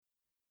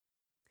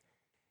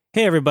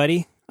Hey,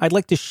 everybody. I'd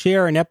like to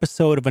share an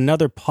episode of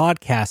another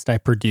podcast I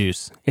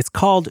produce. It's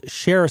called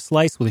Share a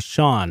Slice with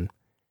Sean.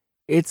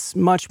 It's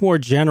much more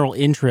general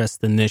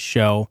interest than this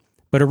show,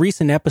 but a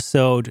recent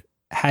episode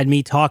had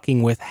me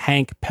talking with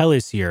Hank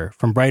Pellissier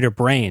from Brighter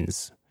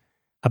Brains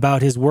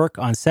about his work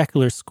on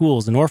secular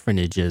schools and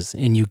orphanages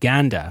in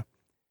Uganda.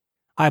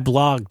 I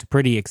blogged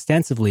pretty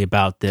extensively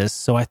about this,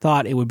 so I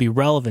thought it would be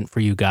relevant for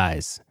you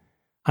guys.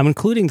 I'm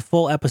including the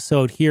full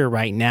episode here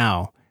right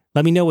now.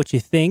 Let me know what you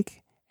think.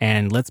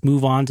 And let's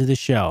move on to the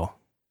show.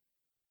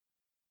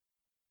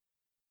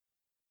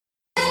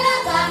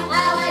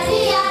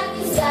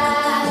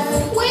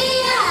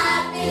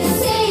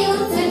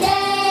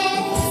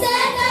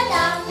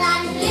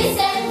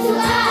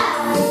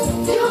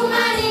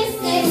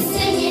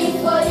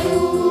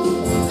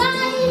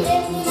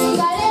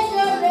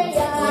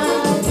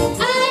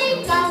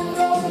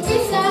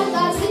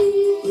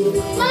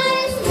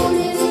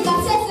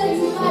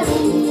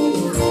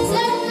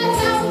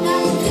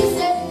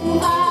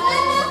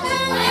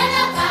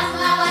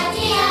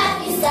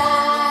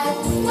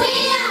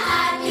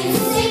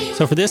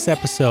 So for this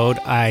episode,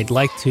 I'd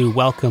like to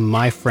welcome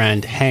my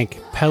friend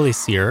Hank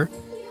Pellissier.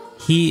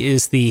 He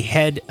is the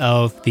head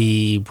of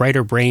the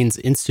Brighter Brains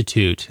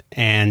Institute,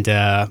 and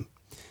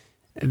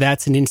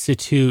that's an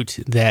institute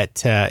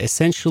that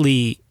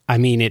essentially,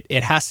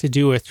 it has to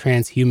do with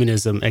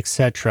transhumanism,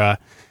 etc.,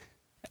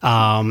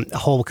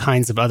 whole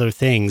kinds of other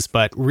things.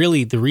 But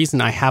really, the reason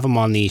I have him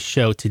on the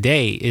show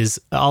today is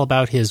all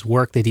about his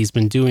work that he's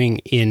been doing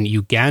in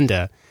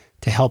Uganda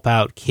to help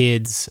out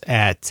kids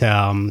at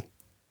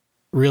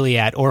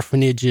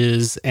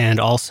orphanages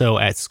and also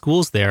at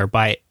schools there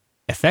by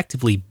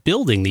effectively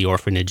building the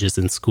orphanages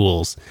and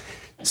schools.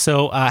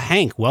 So,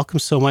 Hank, welcome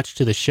so much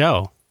to the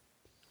show.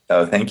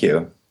 Oh, thank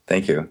you.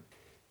 Thank you.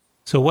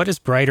 So what is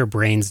Brighter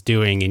Brains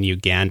doing in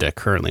Uganda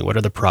currently? What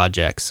are the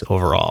projects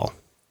overall?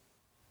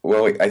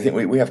 Well, I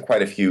think we have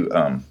quite a few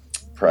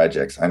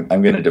projects. I'm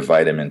going to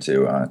divide them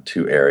into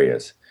two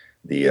areas: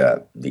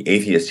 the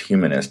atheist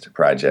humanist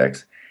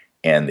projects,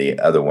 and the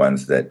other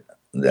ones that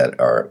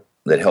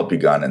help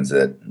Ugandans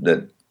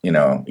that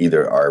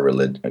either are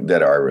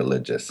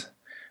religious.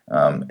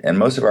 And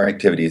most of our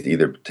activities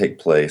either take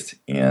place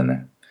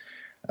in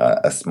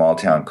a small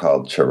town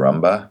called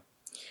Charumba,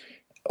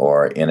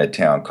 or in a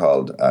town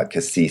called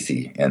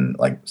Kasisi, in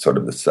like sort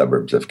of the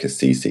suburbs of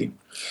Kasisi.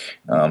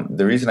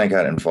 The reason I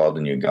got involved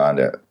in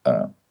Uganda,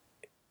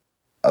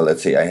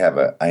 let's see, I have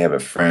a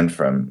friend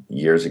from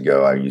years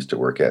ago. I used to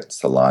work at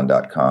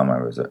Salon.com.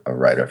 I was a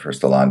writer for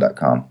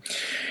Salon.com.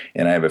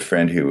 And I have a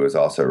friend who was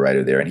also a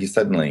writer there. And he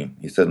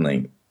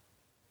suddenly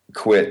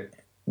quit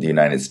the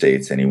United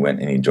States, and he went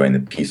and he joined the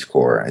Peace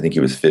Corps. I think he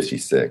was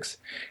 56.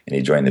 And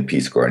he joined the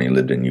Peace Corps, and he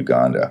lived in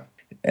Uganda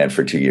and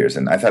for 2 years.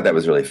 And I thought that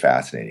was really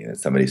fascinating, that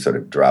somebody sort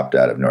of dropped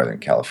out of Northern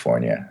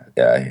California.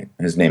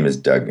 His name is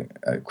Doug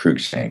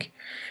Cruikshank.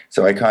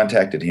 So I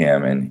contacted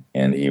him,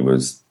 and he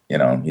was,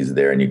 he's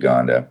there in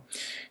Uganda.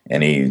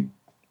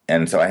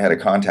 And so I had a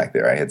contact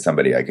there. I had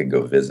somebody I could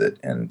go visit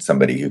and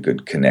somebody who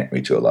could connect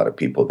me to a lot of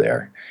people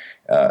there.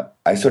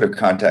 I sort of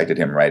contacted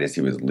him right as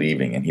he was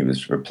leaving, and he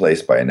was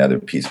replaced by another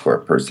Peace Corps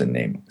person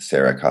named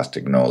Sarah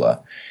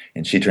Costagnola.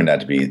 And she turned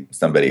out to be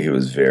somebody who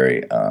was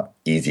very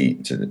easy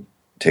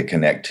to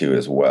connect to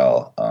as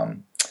well,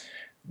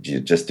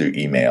 just through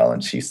email.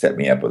 And she set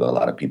me up with a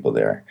lot of people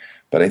there.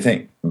 But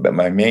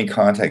my main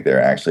contact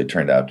there actually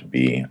turned out to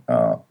be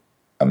a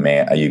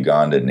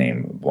Ugandan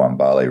named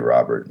Bwambale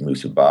Robert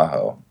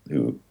Musubaho,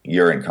 who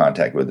you're in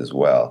contact with as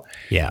well.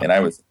 Yeah. And I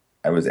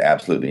was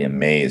absolutely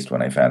amazed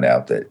when I found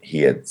out that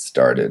he had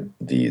started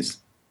these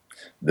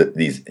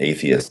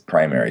atheist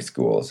primary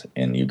schools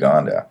in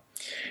Uganda,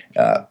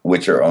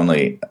 which are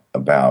only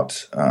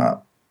about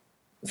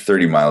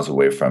 30 miles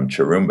away from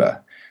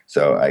Charumba.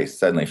 So I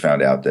suddenly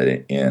found out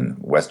that in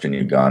western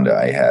Uganda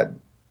I had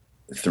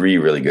 3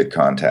 really good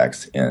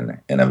contacts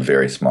in a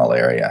very small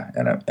area,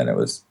 and it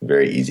was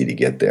very easy to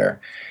get there.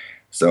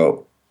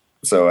 So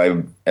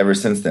ever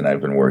since then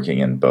I've been working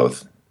in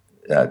both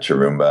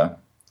Charumba,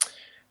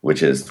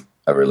 which is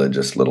a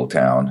religious little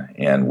town,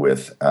 and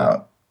with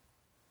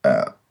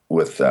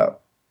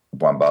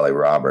Bwambale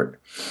Robert,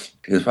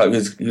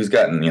 who's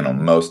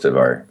gotten most of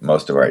our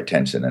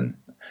attention and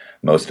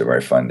most of our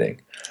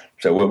funding.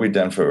 So what we've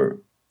done for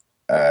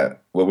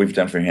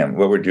him,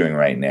 what we're doing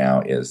right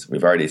now is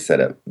we've already set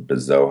up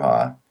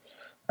Bazoha.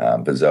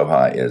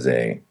 Bazoha is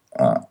a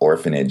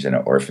orphanage and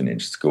an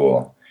orphanage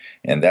school,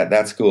 and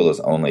that school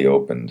is only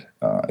opened.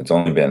 It's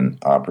only been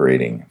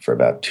operating for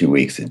about 2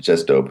 weeks. It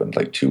just opened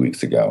like 2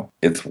 weeks ago.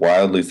 It's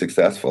wildly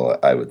successful,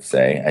 I would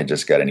say. I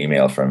just got an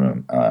email from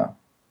him. I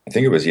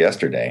think it was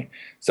yesterday.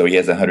 So he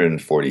has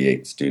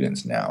 148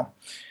 students now.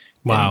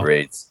 Wow. In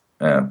grades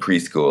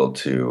preschool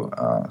to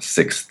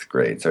 6th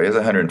grade. So he has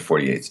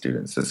 148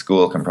 students. The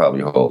school can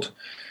probably hold,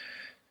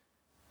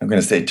 I'm going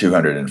to say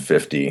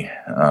 250.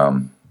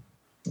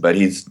 But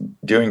he's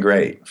doing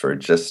great for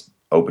just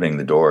opening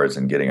the doors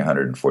and getting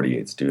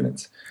 148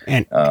 students.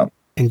 And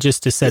And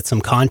just to set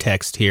some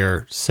context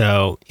here,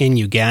 so in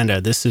Uganda,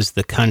 this is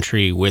the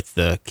country with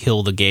the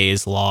kill the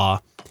gays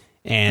law,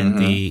 and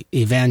the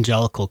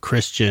evangelical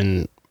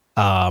Christian,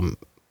 I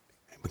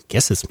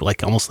guess it's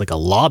like almost like a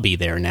lobby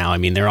there now. I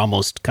mean, they're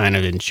almost kind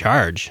of in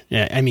charge.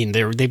 I mean,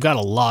 they've got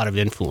a lot of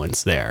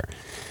influence there.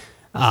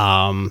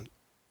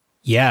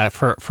 Yeah,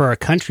 for a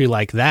country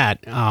like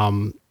that,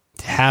 to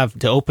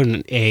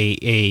open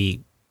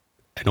an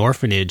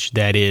orphanage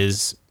that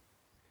is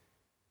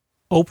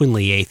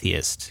openly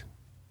atheist,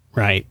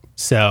 right?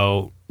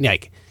 So,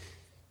 like,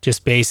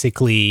 just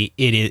basically,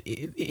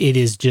 it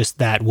is just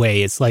that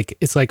way. It's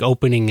like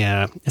opening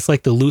it's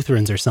like the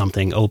Lutherans or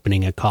something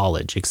opening a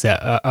college,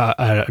 except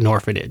an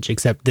orphanage.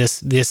 Except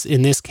this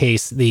in this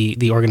case,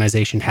 the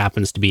organization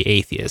happens to be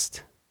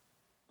atheist.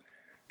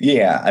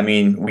 Yeah, I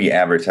mean, we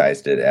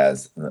advertised it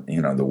as,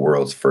 the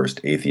world's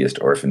first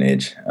atheist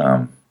orphanage,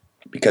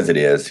 because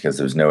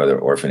there's no other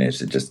orphanage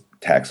that just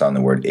tacks on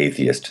the word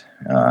atheist.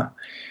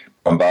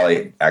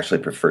 Bombali actually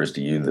prefers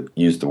to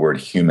use the word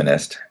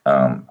humanist.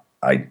 That's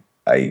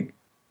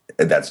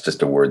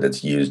just a word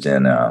that's used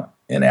in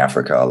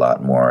Africa a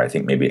lot more. I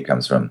think maybe it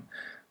comes from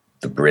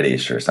the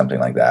British or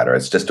something like that, or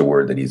it's just a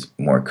word that he's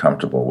more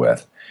comfortable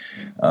with.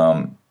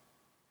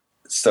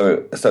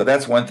 So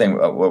that's one thing.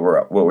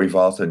 What we've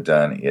also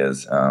done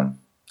is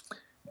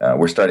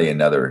we're starting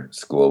another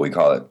school. We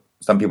call it.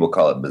 Some people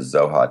call it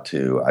Bazoha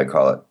too. I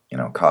call it,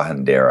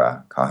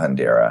 Kahandera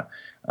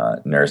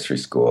nursery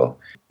school.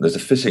 There's a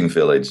fishing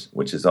village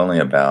which is only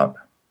about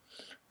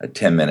a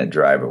 10-minute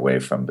drive away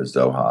from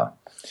Bazoha,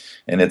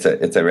 and it's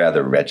a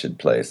rather wretched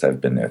place. I've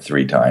been there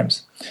 3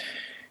 times,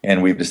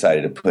 and we've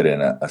decided to put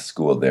in a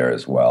school there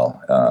as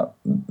well.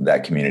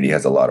 That community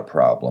has a lot of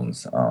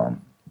problems.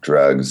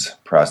 Drugs,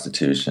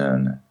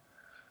 prostitution,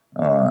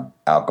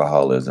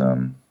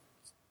 alcoholism,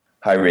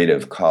 high rate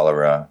of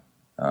cholera,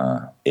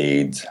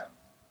 AIDS,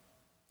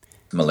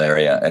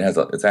 malaria.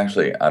 It's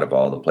actually, out of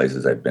all the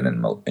places I've been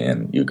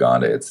in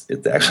Uganda, it's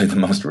actually the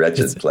most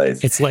wretched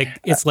place. It's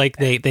like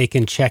they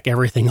can check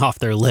everything off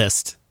their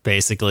list.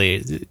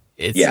 Basically,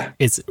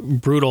 it's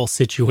brutal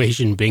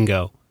situation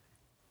bingo.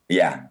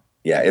 Yeah,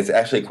 it's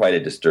actually quite a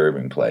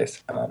disturbing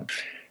place.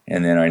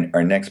 And then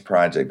our next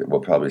project that we'll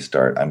probably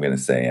start, I'm going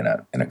to say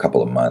in a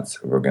couple of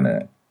months, we're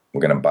going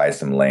to buy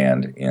some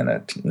land in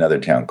another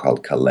town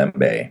called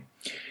Kalembe,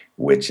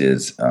 which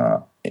is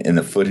in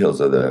the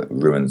foothills of the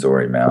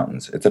Ruwenzori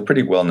Mountains. It's a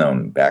pretty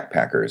well-known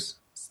backpackers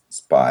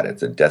spot.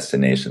 It's a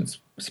destination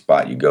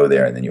spot. You go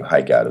there and then you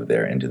hike out of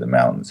there into the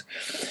mountains.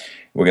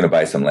 We're going to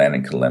buy some land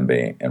in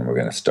Kalembe, and we're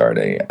going to start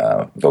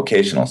a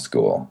vocational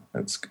school.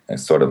 It's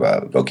sort of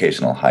a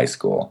vocational high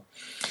school.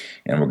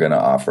 And we're going to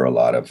offer a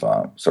lot of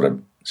sort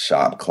of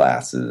shop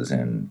classes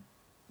and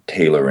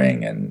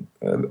tailoring and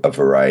a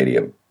variety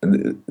of.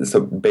 So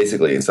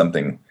basically, it's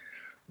something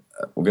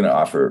we're going to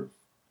offer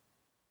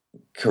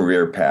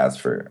career paths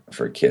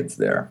for kids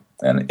there,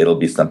 and it'll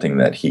be something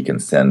that he can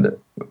send.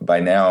 By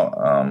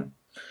now,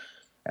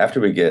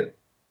 after we get,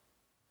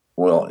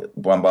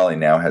 Bombali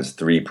now has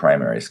 3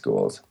 primary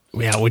schools.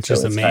 Yeah, which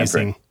is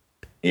amazing.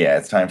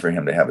 It's time for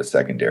him to have a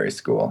secondary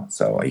school,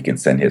 so he can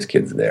send his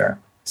kids there.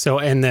 So,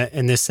 and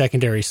this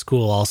secondary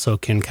school also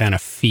can kind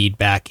of feed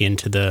back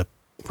into the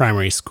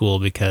primary school,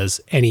 because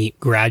any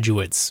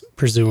graduates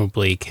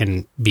presumably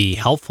can be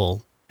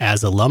helpful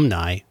as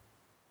alumni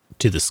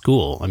to the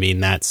school. I mean,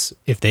 that's,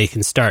 if they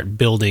can start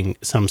building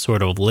some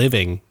sort of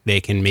living, they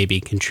can maybe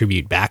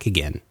contribute back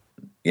again.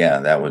 Yeah,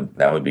 that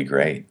would be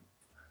great.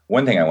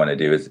 One thing I want to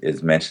do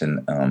is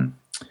mention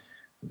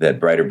that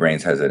Brighter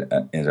Brains has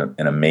an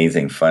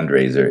amazing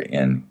fundraiser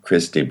in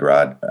Christy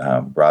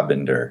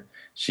Brabender.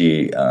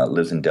 She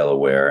lives in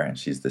Delaware, and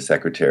she's the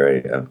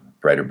secretary of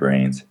Brighter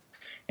Brains.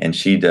 And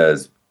she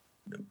does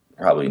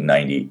probably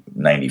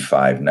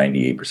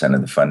 98%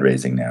 of the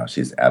fundraising now.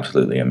 She's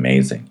absolutely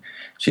amazing.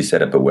 She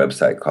set up a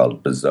website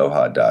called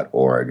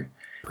bazoha.org.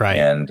 Right.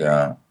 And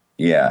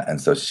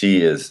and so she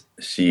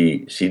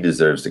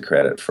deserves the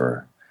credit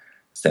for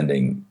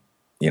sending,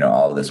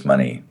 all of this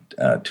money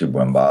to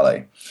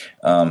Bombali.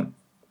 But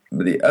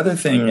the other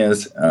thing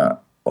is,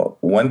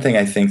 one thing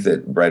I think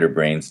that Brighter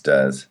Brains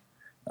does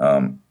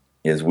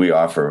is we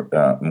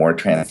offer more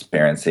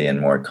transparency and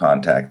more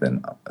contact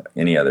than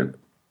any other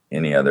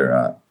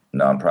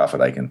nonprofit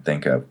I can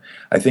think of.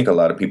 I think a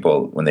lot of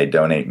people, when they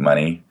donate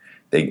money,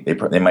 they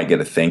might get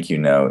a thank you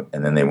note,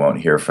 and then they won't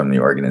hear from the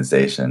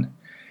organization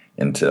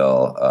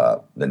until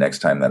the next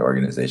time that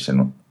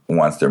organization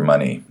wants their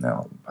money.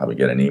 They'll probably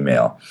get an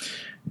email.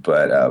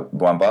 But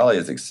Bombali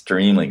is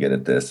extremely good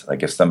at this.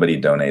 Like, if somebody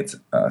donates,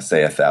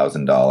 say,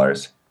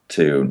 $1,000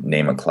 to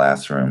name a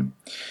classroom,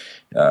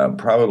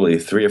 probably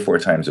 3 or 4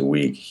 times a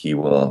week, he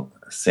will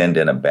send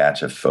in a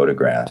batch of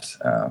photographs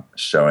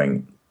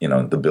showing,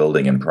 the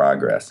building in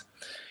progress.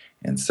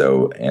 And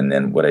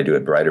then what I do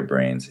at Brighter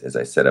Brains is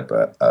I set up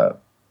a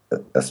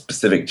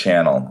specific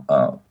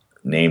channel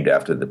named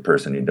after the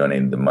person who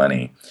donated the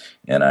money,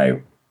 and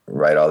I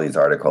write all these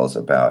articles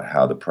about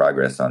how the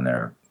progress on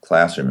their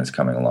classroom is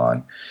coming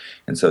along.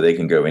 And so they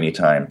can go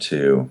anytime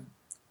to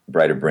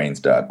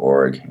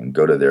brighterbrains.org and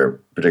go to their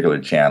particular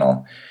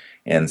channel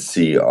and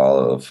see all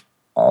of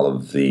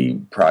the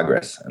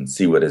progress and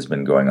see what has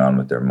been going on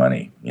with their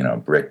money,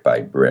 brick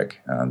by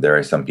brick. There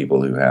are some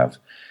people who have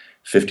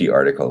 50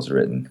 articles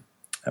written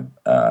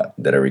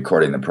that are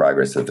recording the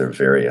progress of their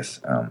various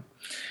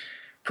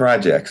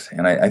projects,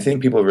 and I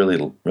think people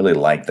really, really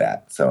like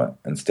that. So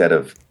instead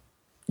of,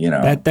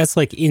 that's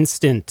like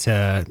instant,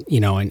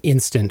 an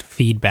instant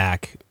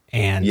feedback,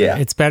 and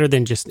it's better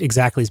than just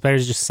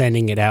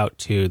sending it out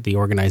to the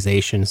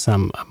organization,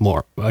 some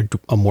more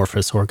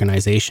amorphous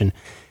organization.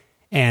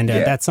 And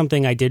that's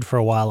something I did for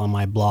a while on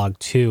my blog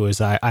too, is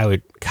I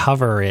would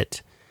cover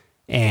it,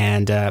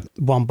 and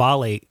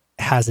Bombali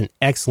has an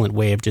excellent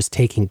way of just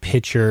taking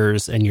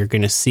pictures, and you're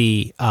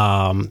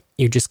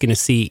just going to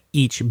see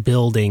each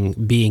building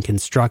being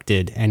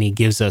constructed, and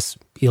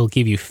he'll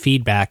give you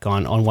feedback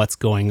on what's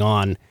going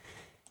on.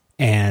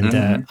 And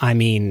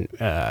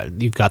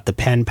you've got the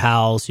pen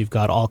pals, you've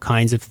got all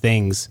kinds of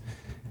things.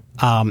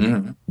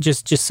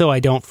 Just so I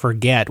don't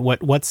forget,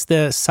 what's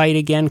the site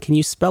again? Can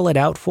you spell it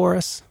out for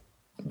us?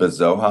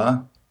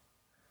 Bizoha,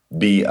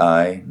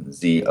 BIZOHA.org.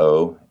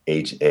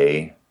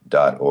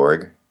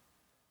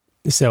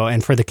 So,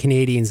 and for the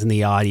Canadians in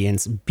the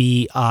audience,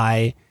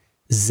 BIZOHA.org.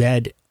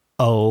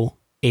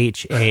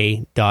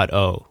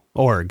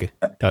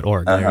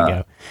 There you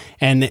go.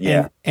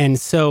 And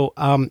so,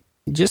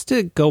 just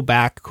to go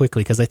back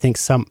quickly, because I think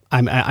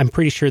I'm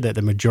pretty sure that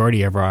the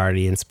majority of our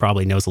audience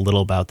probably knows a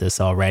little about this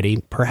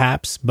already,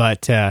 perhaps,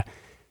 but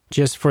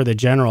just for the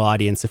general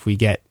audience, if we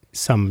get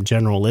some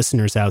general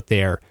listeners out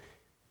there,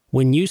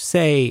 when you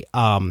say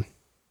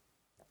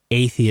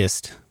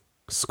atheist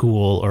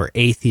school or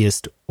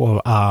atheist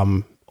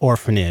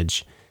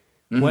orphanage,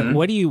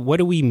 what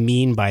do we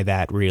mean by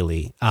that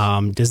really?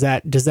 Does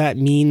that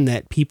mean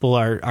that people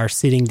are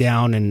sitting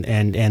down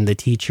and the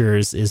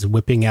teachers is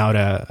whipping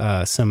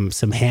out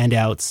some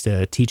handouts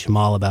to teach them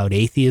all about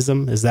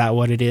atheism? Is that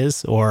what it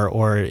is,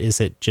 or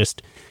is it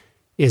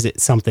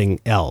something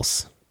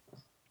else?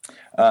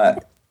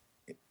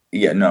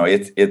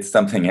 It's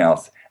something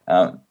else.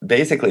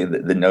 Basically,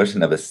 the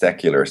notion of a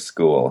secular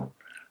school,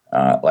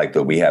 like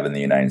that we have in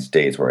the United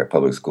States, where a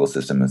public school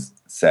system is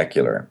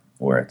secular,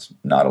 where it's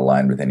not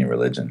aligned with any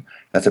religion,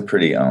 that's a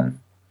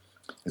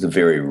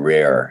very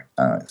rare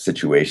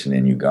situation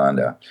in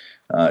Uganda.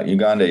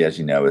 Uganda, as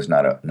you know, is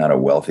not a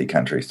wealthy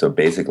country. So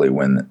basically,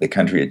 when the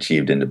country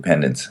achieved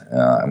independence,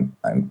 I'm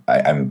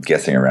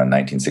guessing around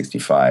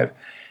 1965,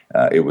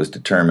 it was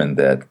determined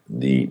that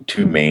the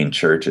two main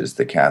churches,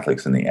 the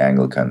Catholics and the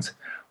Anglicans,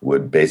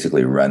 would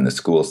basically run the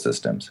school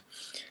systems.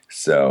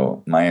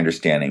 So my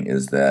understanding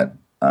is that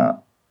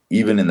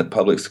even in the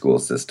public school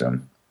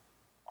system,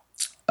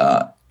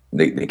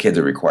 the kids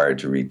are required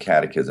to read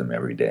catechism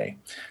every day.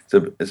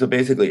 So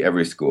basically,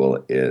 every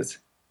school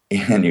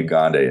in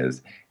Uganda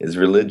is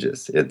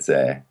religious. It's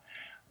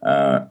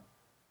and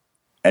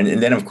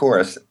then of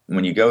course,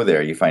 when you go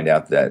there, you find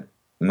out that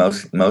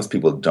most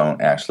people don't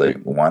actually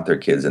want their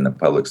kids in the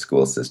public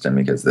school system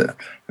because the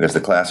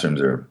classrooms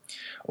are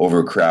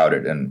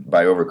overcrowded, and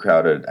by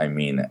overcrowded I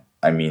mean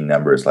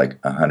numbers like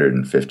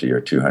 150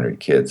 or 200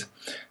 kids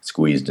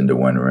squeezed into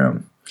one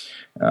room.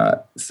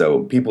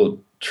 So people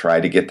try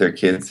to get their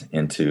kids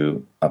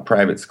into a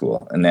private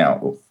school. And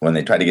now, when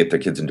they try to get their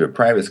kids into a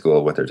private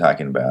school, what they're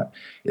talking about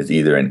is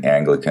either an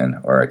Anglican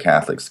or a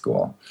Catholic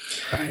school.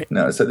 Right.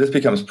 No, so this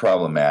becomes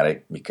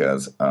problematic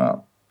because,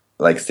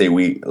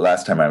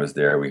 last time I was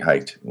there, we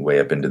hiked way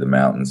up into the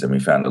mountains and we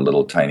found a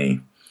little tiny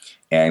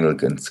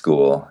Anglican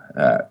school.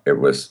 It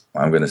was,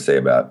 I'm going to say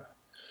it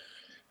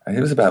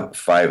was about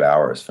 5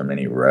 hours from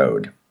any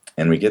road.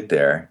 And we get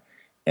there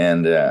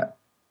and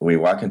we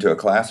walk into a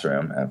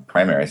classroom, a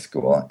primary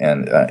school,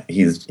 and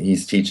he's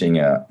teaching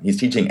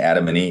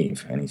Adam and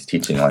Eve, and he's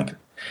teaching in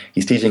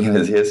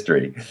his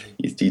history.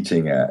 He's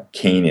teaching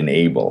Cain and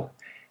Abel,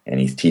 and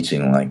he's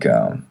teaching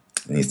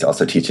and he's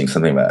also teaching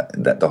something about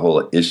that the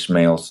whole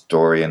Ishmael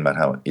story and about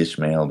how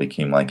Ishmael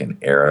became like an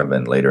Arab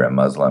and later a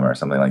Muslim or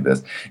something like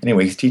this.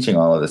 Anyway, he's teaching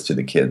all of this to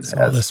the kids.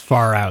 All this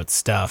far out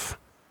stuff.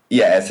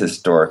 Yeah, as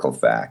historical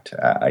fact.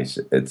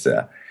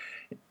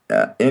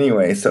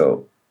 Anyway,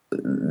 so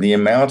the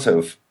amount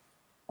of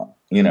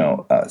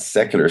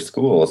secular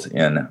schools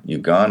in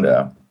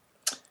Uganda,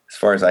 as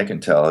far as I can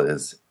tell,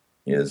 is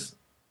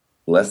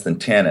less than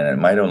 10, and it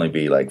might only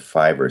be like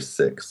 5 or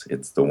 6.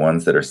 It's the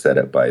ones that are set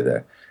up by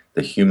the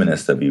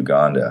humanists of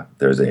Uganda.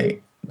 There's a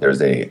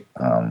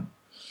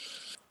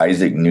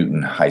Isaac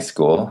Newton High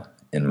School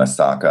in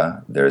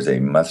Masaka. There's a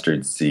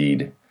Mustard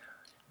Seed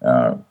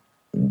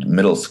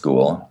Middle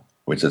School,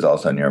 which is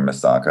also near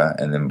Masaka,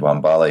 and then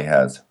Bombali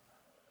had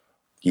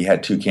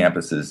 2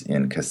 campuses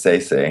in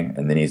Kasese,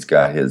 and then he's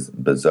got his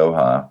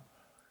Bizoha,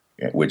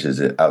 which is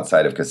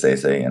outside of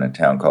Kasese in a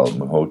town called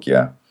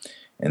Muhokia,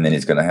 and then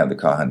he's going to have the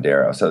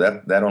Kahandero. So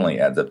that only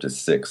adds up to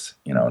 6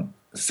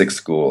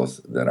 schools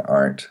that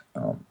aren't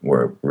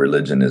where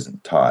religion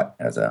isn't taught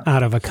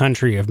out of a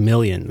country of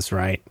millions,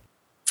 right?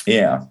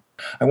 Yeah.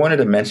 I wanted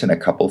to mention a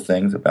couple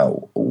things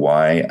about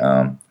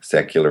why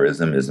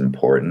secularism is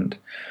important.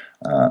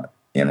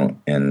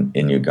 in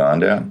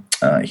Uganda.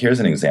 Here's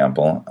an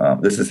example.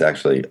 This is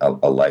actually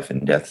a life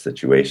and death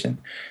situation.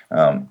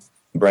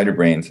 Brighter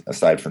Brains,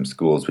 aside from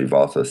schools, we've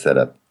also set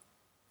up,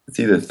 it's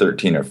either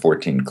 13 or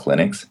 14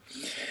 clinics.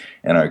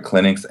 And our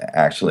clinics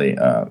actually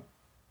are,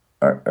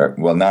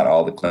 well, not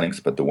all the clinics,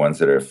 but the ones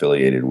that are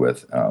affiliated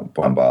with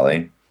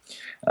Bombali.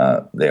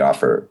 They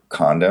offer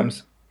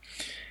condoms,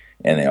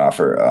 and they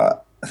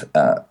offer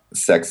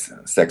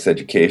sex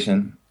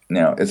education.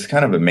 Now, it's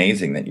kind of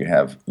amazing that you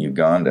have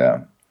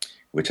Uganda,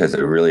 which has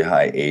a really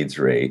high AIDS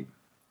rate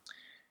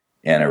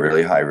and a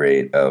really high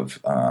rate of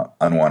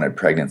unwanted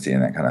pregnancy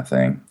and that kind of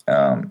thing.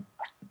 And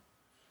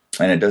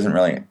it doesn't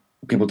really,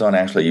 people don't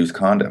actually use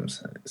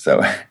condoms.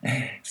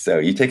 So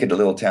you take it to a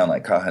little town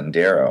like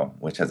Kahandero,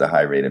 which has a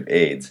high rate of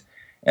AIDS,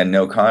 and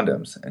no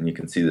condoms. And you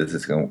can see this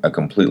is a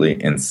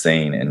completely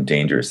insane and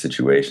dangerous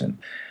situation.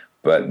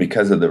 But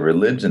because of the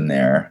religion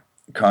there,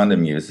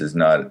 condom use is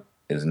not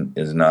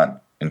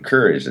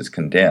encouraged, it's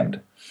condemned.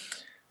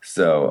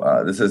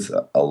 So this is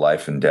a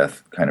life and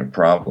death kind of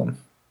problem.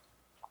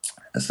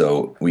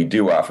 So we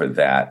do offer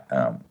that.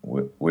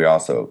 We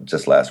also,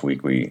 just last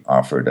week, we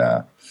offered,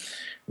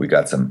 we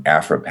got some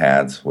Afra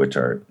pads, which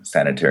are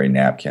sanitary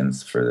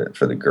napkins for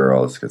the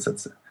girls, because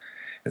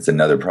it's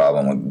another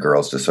problem when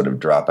girls just sort of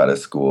drop out of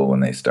school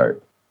when they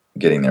start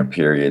getting their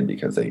period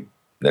because they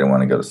don't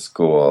want to go to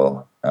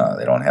school.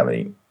 They don't have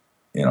any,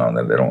 they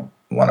don't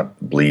want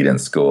to bleed in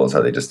school,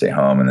 so they just stay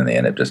home, and then they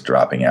end up just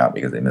dropping out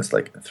because they miss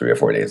like 3 or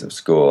 4 days of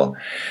school.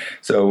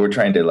 So we're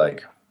trying to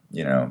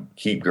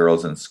keep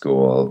girls in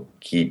school,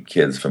 keep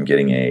kids from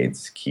getting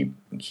AIDS, keep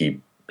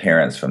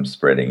parents from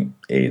spreading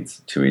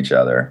AIDS to each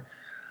other.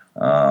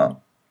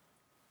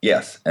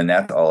 Yes, and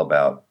that's all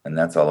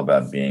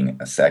about being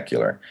a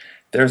secular.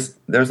 There's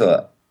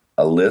a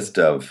list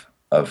of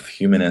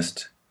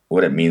humanist,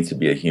 what it means to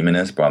be a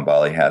humanist.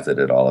 Bombali has it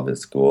at all of his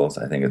schools.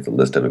 I think it's a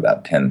list of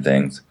about 10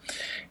 things.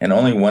 And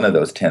only one of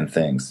those 10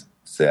 things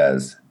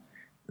says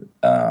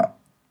that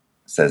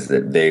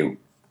they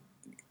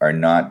are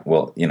not,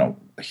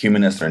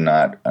 humanists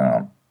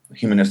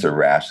are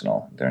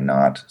rational. They're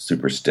not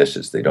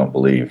superstitious. They don't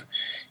believe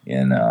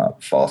in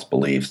false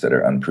beliefs that are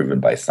unproven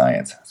by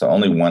science. So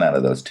only one out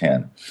of those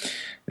 10.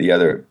 The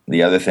other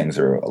things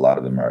are, a lot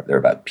of them they're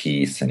about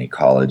peace and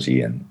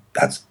ecology, and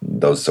that's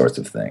those sorts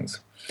of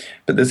things.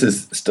 But this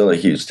is still a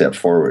huge step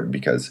forward,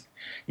 because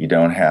you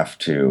don't have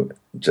to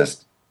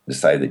just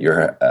decide that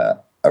you're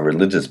a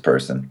religious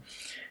person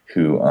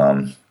who,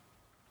 and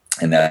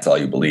that's all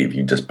you believe.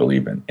 You just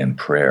believe in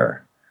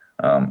prayer.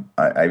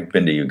 I've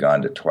been to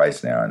Uganda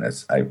twice now, and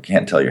I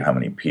can't tell you how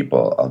many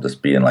people, I'll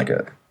just be in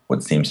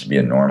what seems to be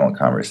a normal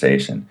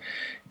conversation,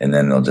 and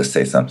then they'll just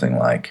say something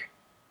like,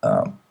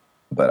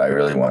 but I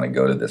really want to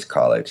go to this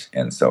college,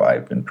 and so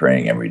I've been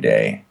praying every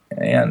day,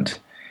 and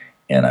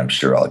I'm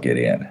sure I'll get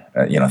in.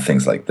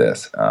 Things like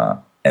this,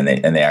 and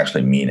they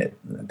actually mean it.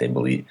 They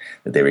believe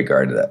that they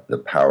regard the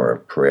power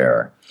of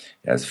prayer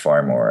as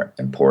far more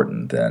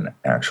important than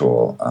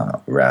actual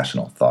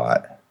rational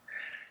thought,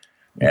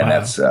 and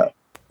Wow.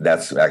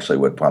 that's actually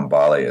what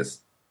Bombali is.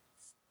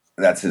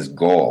 That's his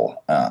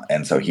goal,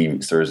 and so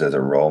he serves as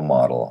a role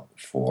model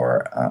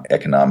for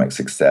economic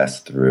success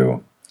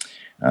through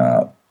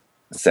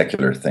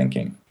secular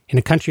thinking. In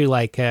a country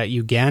like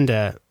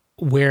Uganda,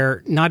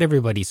 where not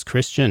everybody's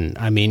Christian,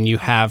 I mean, you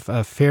have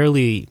a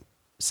fairly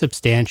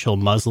substantial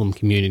Muslim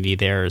community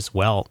there as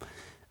well.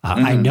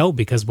 I know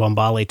because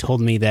Bombali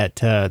told me that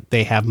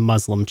they have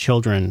Muslim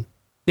children.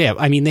 Yeah,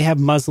 I mean, they have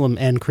Muslim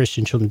and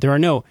Christian children. There are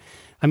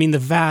the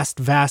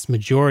vast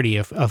majority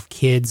of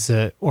kids,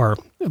 or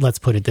let's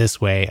put it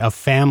this way, of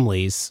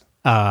families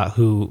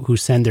who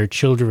send their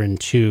children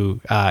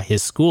to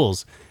his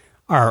schools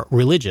are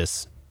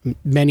religious.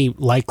 Many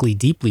likely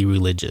deeply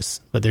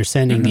religious, but they're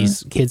sending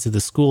these kids to the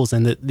schools.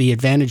 And the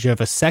advantage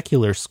of a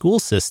secular school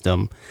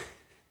system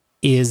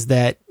is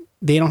that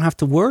they don't have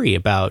to worry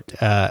about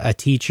a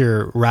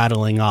teacher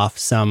rattling off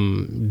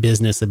some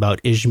business about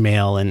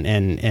Ishmael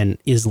and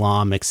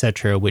Islam,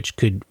 etc., which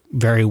could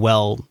very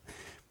well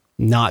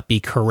not be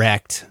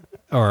correct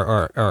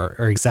or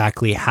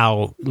exactly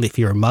how, if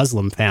you're a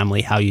Muslim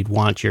family, how you'd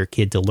want your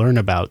kid to learn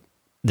about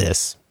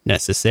this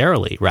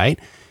necessarily, right?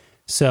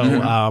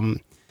 So,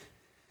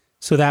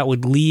 so that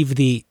would leave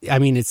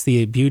it's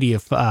the beauty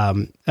of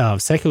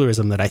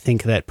secularism that I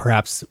think that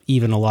perhaps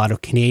even a lot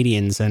of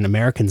Canadians and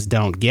Americans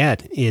don't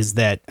get, is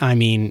that,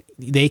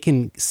 they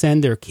can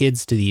send their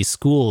kids to these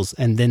schools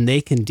and then they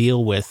can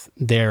deal with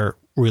their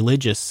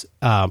religious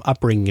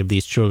upbringing of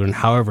these children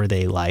however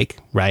they like,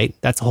 right?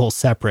 That's a whole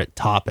separate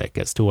topic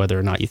as to whether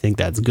or not you think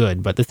that's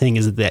good. But the thing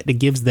is that it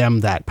gives them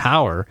that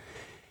power.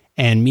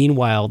 And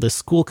meanwhile, the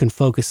school can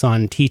focus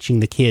on teaching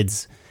the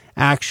kids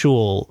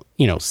actual,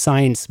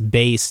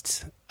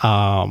 science-based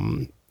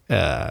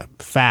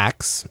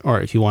facts,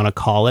 or if you want to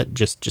call it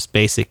just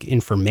basic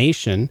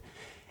information,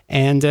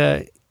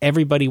 and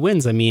everybody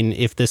wins. I mean,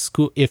 if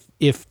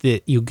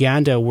the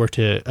Uganda were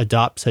to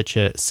adopt such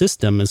a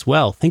system as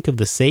well, think of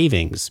the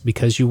savings,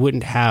 because you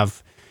wouldn't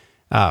have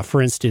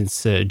for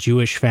instance,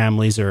 Jewish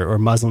families or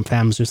Muslim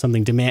families or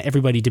something,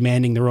 everybody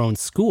demanding their own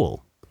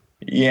school.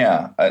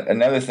 Yeah.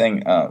 Another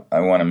thing I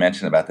want to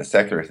mention about the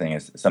secular thing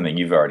is something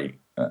you've already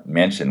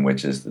mentioned,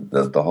 which is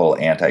the whole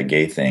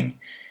anti-gay thing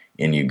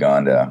in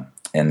Uganda,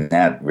 and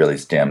that really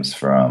stems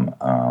from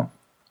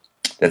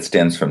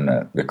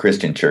the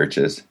Christian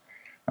churches.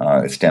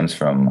 It stems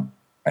from,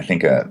 I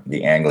think,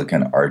 the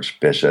Anglican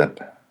archbishop,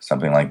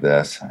 something like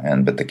this,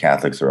 but the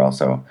Catholics are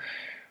also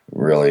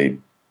really,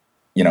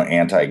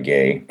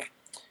 anti-gay.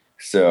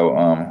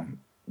 So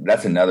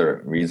that's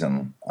another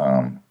reason.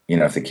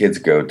 If the kids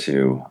go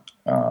to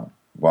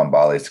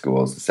Wambale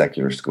schools, the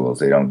secular schools,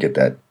 they don't get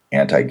that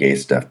anti-gay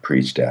stuff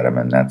preached at them,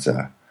 and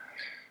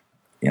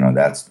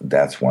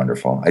that's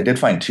wonderful. I did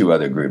find two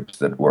other groups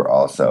that were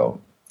also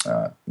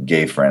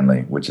gay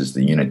friendly, which is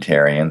the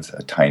Unitarians,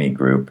 a tiny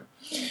group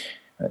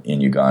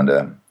in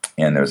Uganda,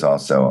 and there's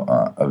also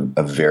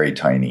a very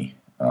tiny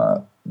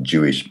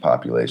Jewish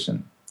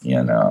population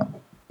in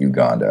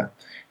Uganda,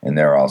 and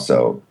they're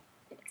also,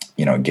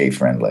 gay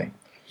friendly.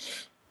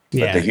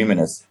 Yeah.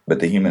 But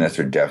the humanists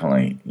are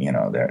definitely,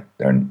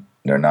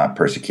 they're not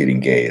persecuting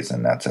gays,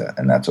 and that's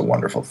a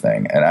wonderful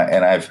thing.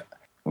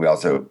 We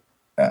also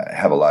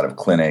have a lot of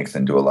clinics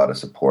and do a lot of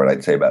support.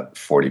 I'd say about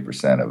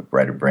 40% of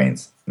Brighter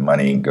Brains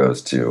money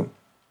goes to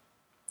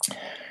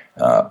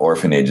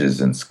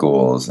orphanages and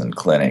schools and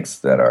clinics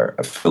that are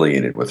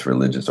affiliated with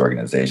religious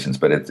organizations.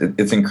 But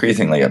it's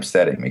increasingly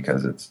upsetting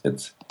because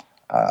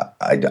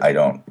I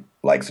don't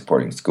like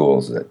supporting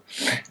schools that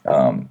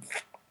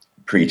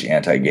preach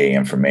anti-gay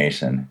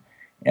information,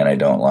 and I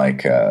don't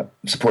like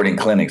supporting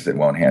clinics that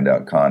won't hand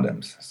out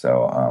condoms.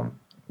 So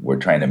we're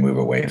trying to move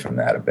away from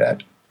that a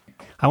bit.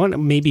 I want to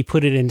maybe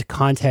put it into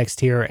context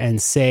here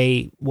and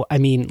say,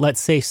 let's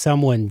say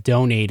someone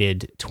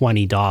donated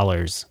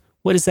 $20.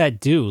 What does that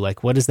do?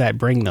 Like, what does that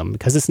bring them?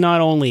 Because it's not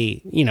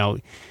only,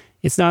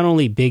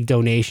 big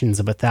donations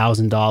of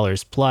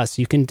 $1,000 plus.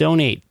 You can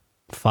donate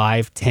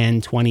 $5,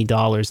 $10,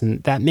 $20,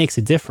 and that makes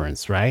a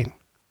difference, right?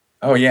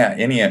 Oh yeah,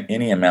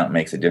 any amount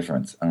makes a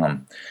difference.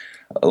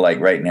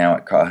 Like right now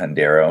at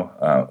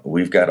Kahandero,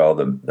 we've got all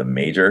the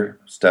major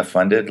stuff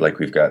funded. Like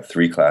we've got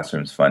 3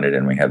 classrooms funded,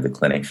 and we have the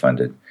clinic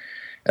funded.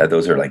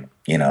 Those are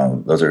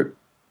those are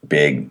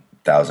big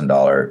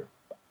 $1,000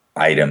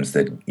 items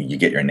that you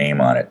get your name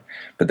on it.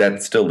 But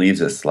that still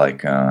leaves us I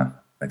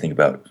think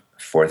about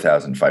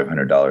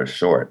 $4,500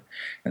 short.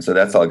 And so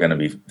that's all going to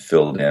be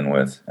filled in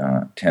with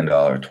 $10,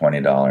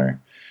 $20,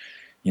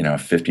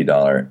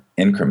 $50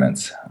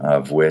 increments,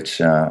 of which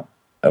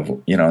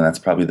that's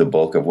probably the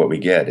bulk of what we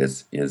get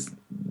is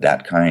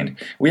that kind.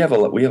 We have a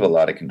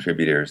lot of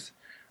contributors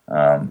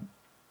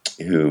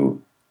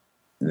who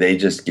they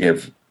just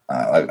give.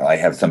 I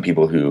have some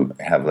people who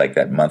have like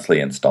that monthly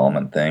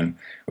installment thing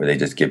where they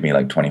just give me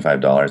like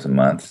 $25 a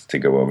month to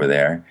go over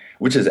there,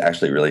 which is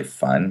actually really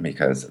fun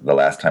because the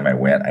last time I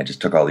went, I just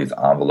took all these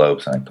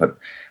envelopes and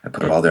I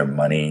put all their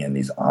money in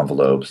these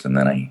envelopes, and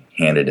then I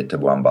handed it to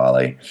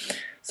Wambale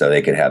so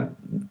they could have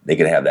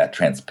that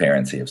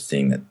transparency of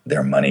seeing that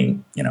their money,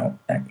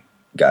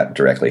 got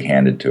directly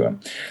handed to them.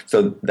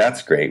 So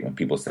that's great when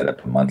people set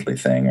up a monthly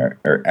thing,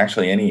 or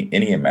actually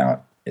any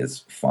amount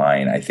is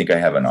fine. I think I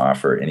have an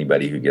offer.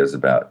 Anybody who gives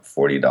about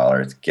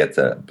 $40 gets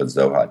a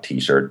Bazoha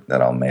t-shirt that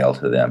I'll mail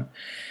to them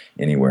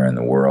anywhere in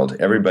the world.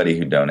 Everybody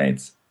who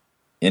donates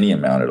any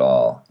amount at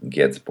all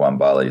gets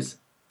Wambale's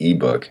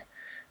ebook,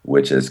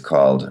 which is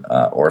called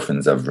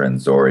Orphans of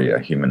Rwenzori, A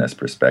Humanist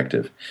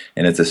Perspective.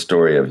 And it's a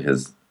story of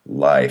his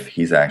life.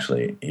 He was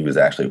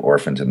actually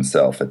orphaned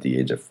himself at the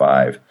age of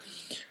 5.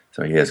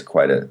 So he has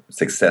quite a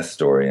success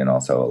story and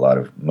also a lot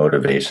of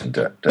motivation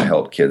to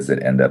help kids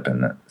that end up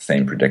in the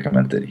same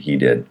predicament that he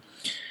did.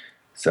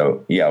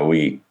 So yeah,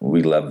 we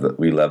love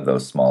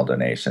those small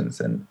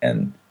donations, and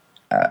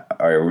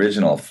our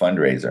original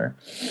fundraiser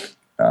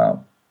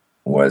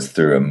was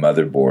through a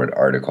Motherboard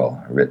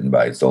article written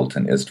by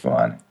Zoltan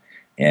Istvan,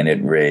 and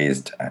it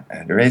raised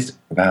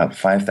about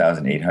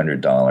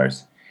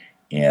 $5,800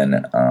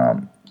 in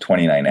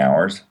 29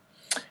 hours.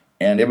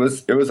 And it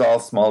was all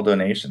small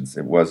donations.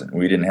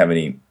 We didn't have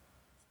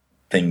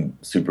anything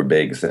super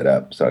big set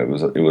up, so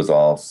it was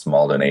all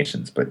small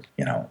donations, but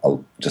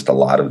just a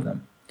lot of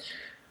them,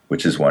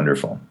 which is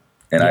wonderful.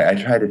 And I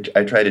try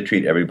to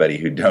treat everybody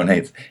who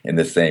donates in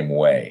the same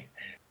way.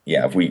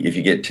 Yeah,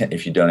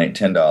 if you donate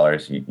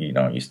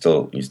 $10,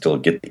 you still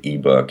get the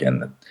ebook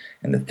and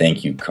the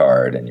thank you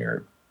card, and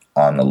you're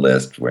on the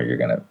list where you're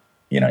gonna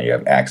you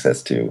have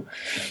access to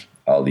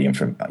all the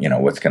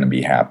what's going to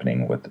be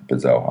happening with the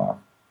Bazoha.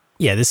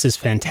 Yeah, this is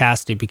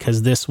fantastic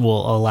because this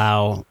will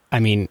allow,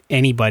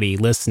 anybody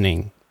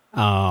listening,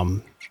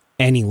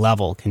 any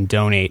level can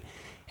donate.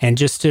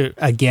 And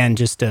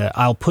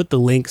I'll put the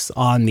links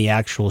on the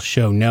actual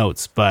show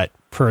notes, but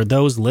for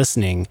those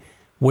listening,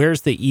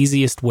 where's the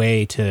easiest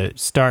way to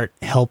start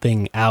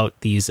helping out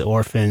these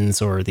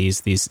orphans or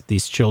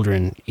these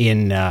children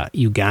in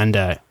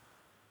Uganda?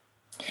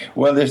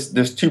 Well,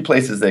 there's 2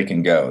 places they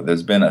can go.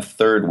 There's been a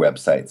 3rd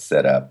website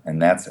set up, and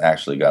that's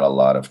actually got a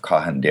lot of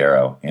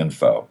Kahandero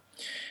info.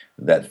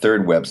 that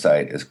third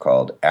website is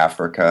called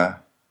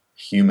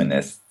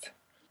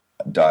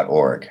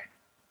africahumanists.org.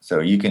 So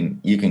you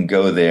can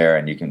go there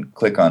and you can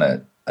click on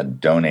a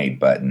donate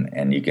button,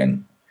 and you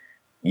can,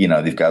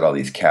 they've got all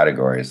these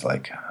categories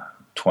like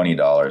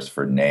 $20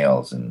 for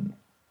nails and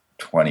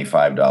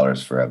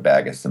 $25 for a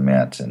bag of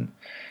cement and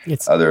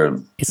it's other.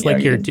 It's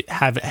like you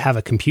have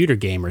a computer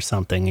game or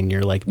something, and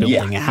you're like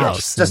building a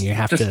house, and you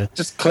have to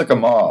just click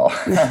them all.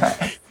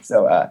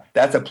 So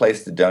that's a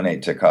place to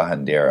donate to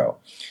Kahandero.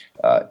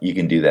 You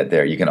can do that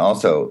there. You can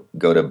also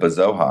go to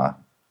bazoha.org,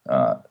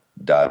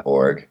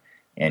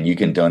 and you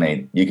can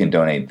donate. You can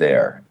donate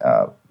there.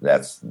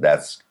 That's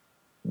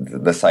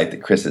the site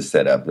that Chris has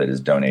set up that is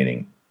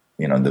donating,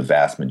 the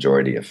vast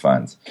majority of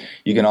funds.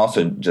 You can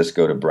also just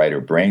go to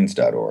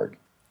brighterbrains.org,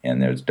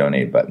 and there's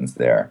donate buttons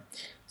there.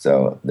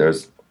 So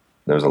there's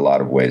a lot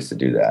of ways to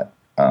do that.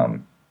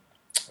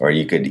 Or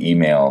you could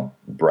email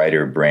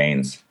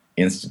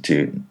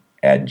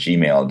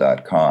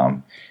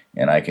brighterbrainsinstitute@gmail.com,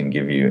 and I can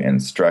give you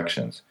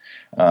instructions.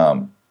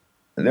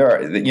 There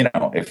are,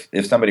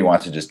 if somebody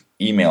wants to just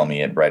email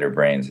me at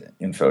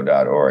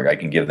brighterbrainsinfo.org, I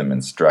can give them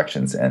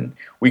instructions, and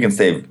we can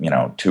save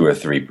 2 or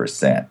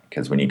 3%,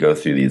 because when you go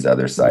through these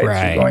other sites,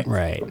 you're going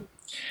through,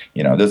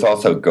 there's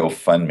also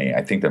GoFundMe.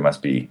 I think there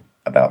must be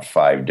about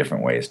 5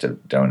 different ways to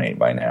donate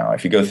by now.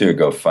 If you go through a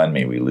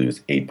GoFundMe, we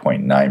lose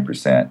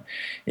 8.9%.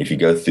 If you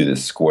go through the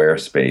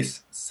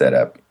Squarespace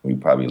setup, we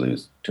probably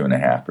lose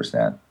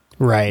 2.5%.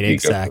 Right,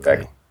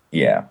 exactly.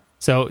 Yeah.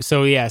 So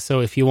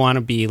if you want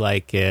to be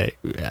like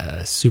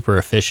super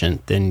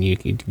efficient, then you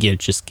could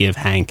just give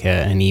Hank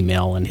an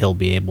email, and he'll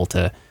be able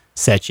to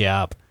set you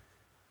up.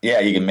 Yeah,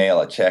 you can mail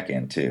a check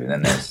in too. And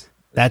then there's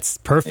that's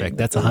perfect.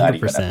 That's 100%. Not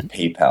even a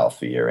PayPal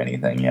fee or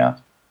anything. Yeah.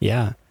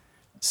 Yeah.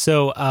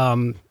 So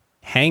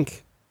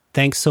Hank,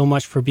 thanks so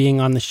much for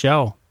being on the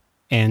show,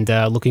 and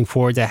looking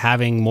forward to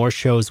having more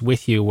shows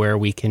with you where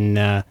we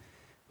can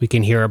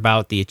hear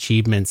about the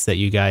achievements that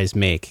you guys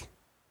make.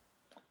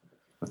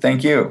 Well,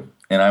 thank you.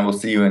 And I will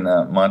see you in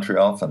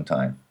Montreal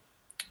sometime.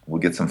 We'll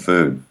get some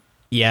food.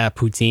 Yeah,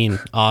 poutine.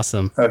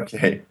 Awesome.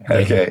 Okay.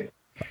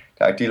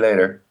 Talk to you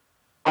later.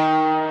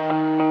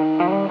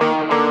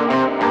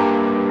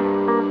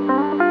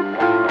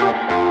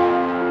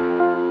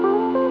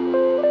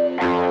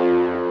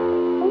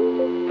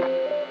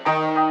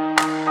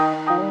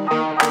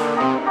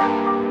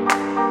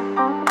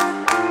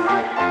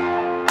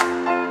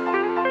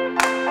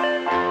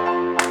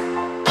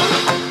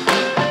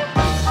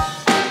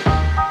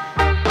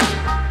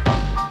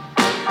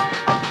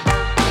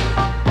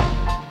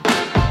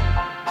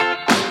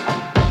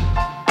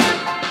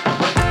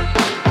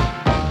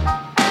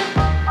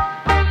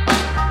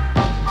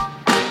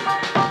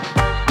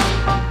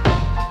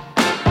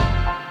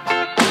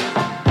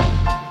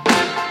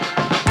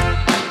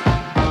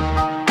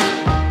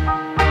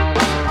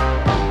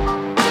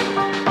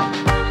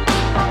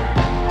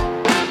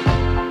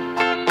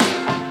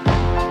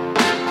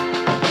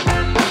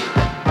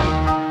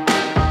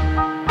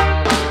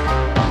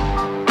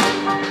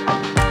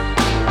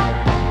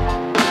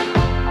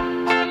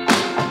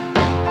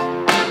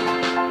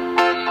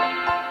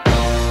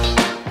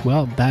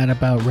 Well, that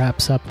about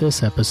wraps up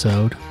this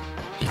episode.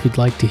 If you'd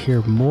like to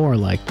hear more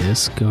like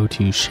this, go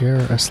to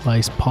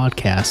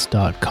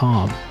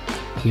shareaslicepodcast.com.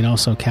 You can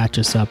also catch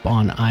us up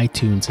on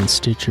iTunes and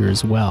Stitcher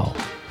as well.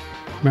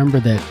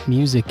 Remember that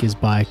music is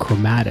by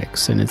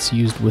Chromatics, and it's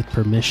used with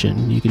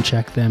permission. You can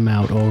check them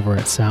out over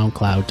at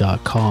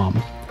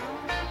soundcloud.com.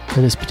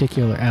 For this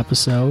particular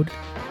episode,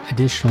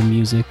 additional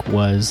music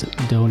was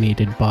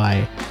donated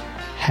by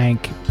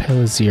Hank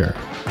Pelizier.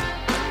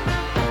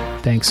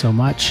 Thanks so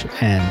much,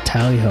 and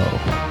tally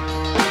ho.